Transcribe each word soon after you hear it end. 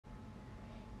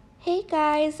Hey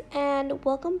guys, and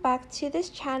welcome back to this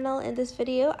channel. In this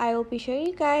video I will be showing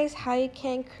you guys how you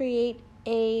can create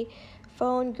a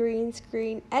phone green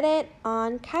screen edit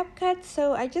on CapCut.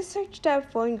 So I just searched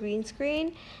up phone green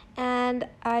screen and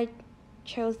I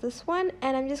chose this one,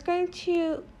 and I'm just going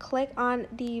to click on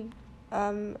the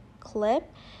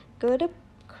clip, go to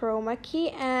chroma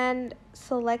key and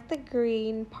select the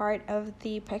green part of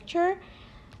the picture.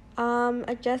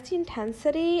 Adjust the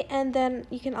intensity, and then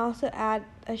you can also add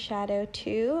a shadow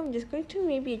too. I'm just going to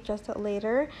maybe adjust it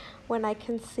later when I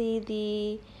can see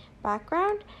the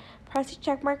background. Press the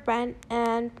check mark button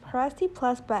and press the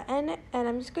plus button, and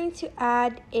I'm just going to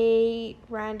add a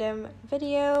random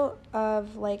video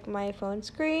of like my phone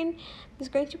screen. I'm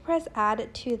just going to press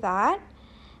add to that,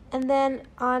 and then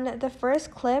on the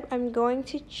first clip I'm going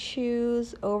to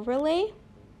choose overlay.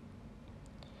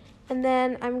 And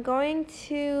then I'm going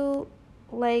to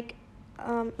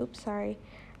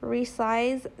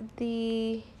resize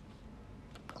the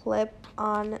clip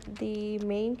on the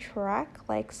main track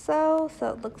like so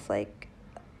it looks like,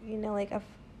 like a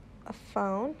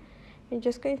phone. I'm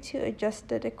just going to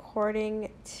adjust it according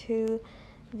to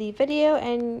the video,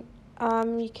 and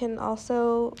you can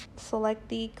also select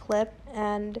the clip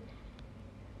and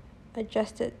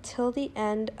adjust it till the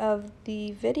end of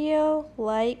the video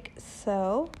like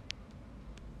so.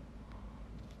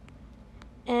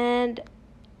 And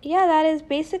yeah, that is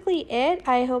basically it.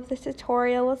 I hope this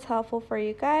tutorial was helpful for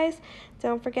you guys.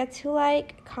 Don't forget to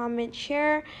like, comment,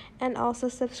 share, and also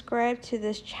subscribe to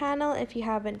this channel if you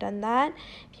haven't done that.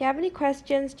 If you have any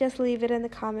questions, just leave it in the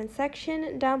comment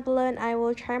section down below and I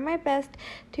will try my best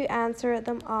to answer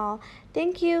them all.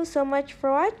 Thank you so much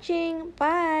for watching.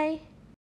 Bye!